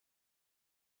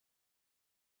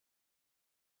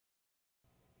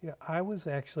Yeah, I was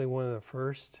actually one of the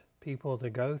first people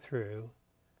to go through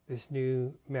this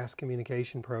new mass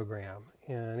communication program,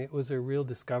 and it was a real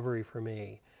discovery for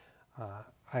me.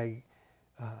 I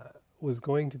was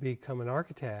going to become an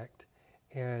architect,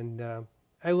 and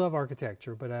I love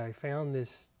architecture, but I found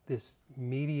this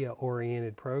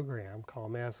media-oriented program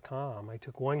called Mass Comm. I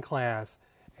took one class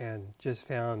and just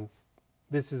found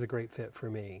this is a great fit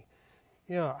for me.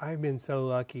 You know, I've been so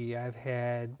lucky. I've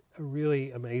had a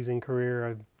really amazing career.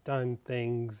 I've done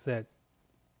things that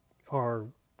are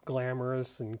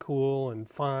glamorous and cool and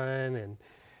fun and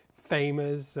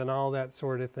famous and all that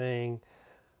sort of thing.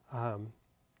 I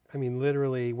mean,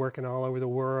 literally working all over the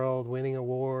world, winning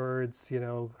awards, you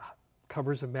know,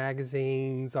 covers of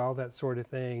magazines, all that sort of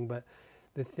thing. But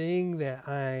the thing that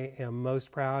I am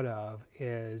most proud of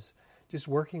is just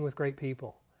working with great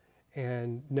people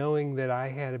and knowing that I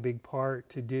had a big part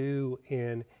to do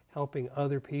in helping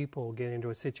other people get into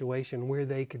a situation where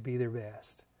they could be their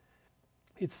best.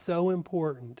 It's so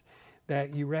important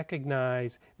that you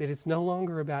recognize that it's no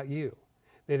longer about you.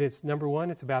 That it's, number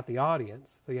one, it's about the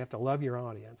audience, so you have to love your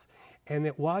audience. And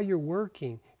that while you're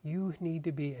working, you need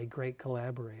to be a great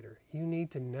collaborator. You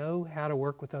need to know how to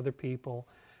work with other people,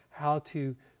 how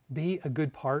to be a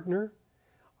good partner,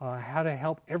 how to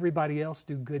help everybody else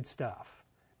do good stuff.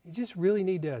 You just really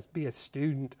need to be a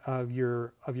student of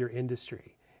your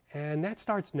industry. And that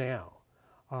starts now.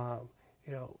 You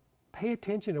know, pay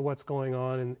attention to what's going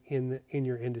on in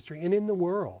your industry and in the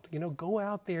world. You know, go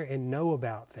out there and know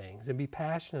about things and be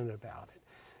passionate about it.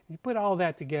 You put all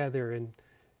that together and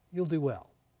you'll do well.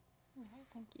 All right,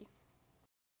 thank you.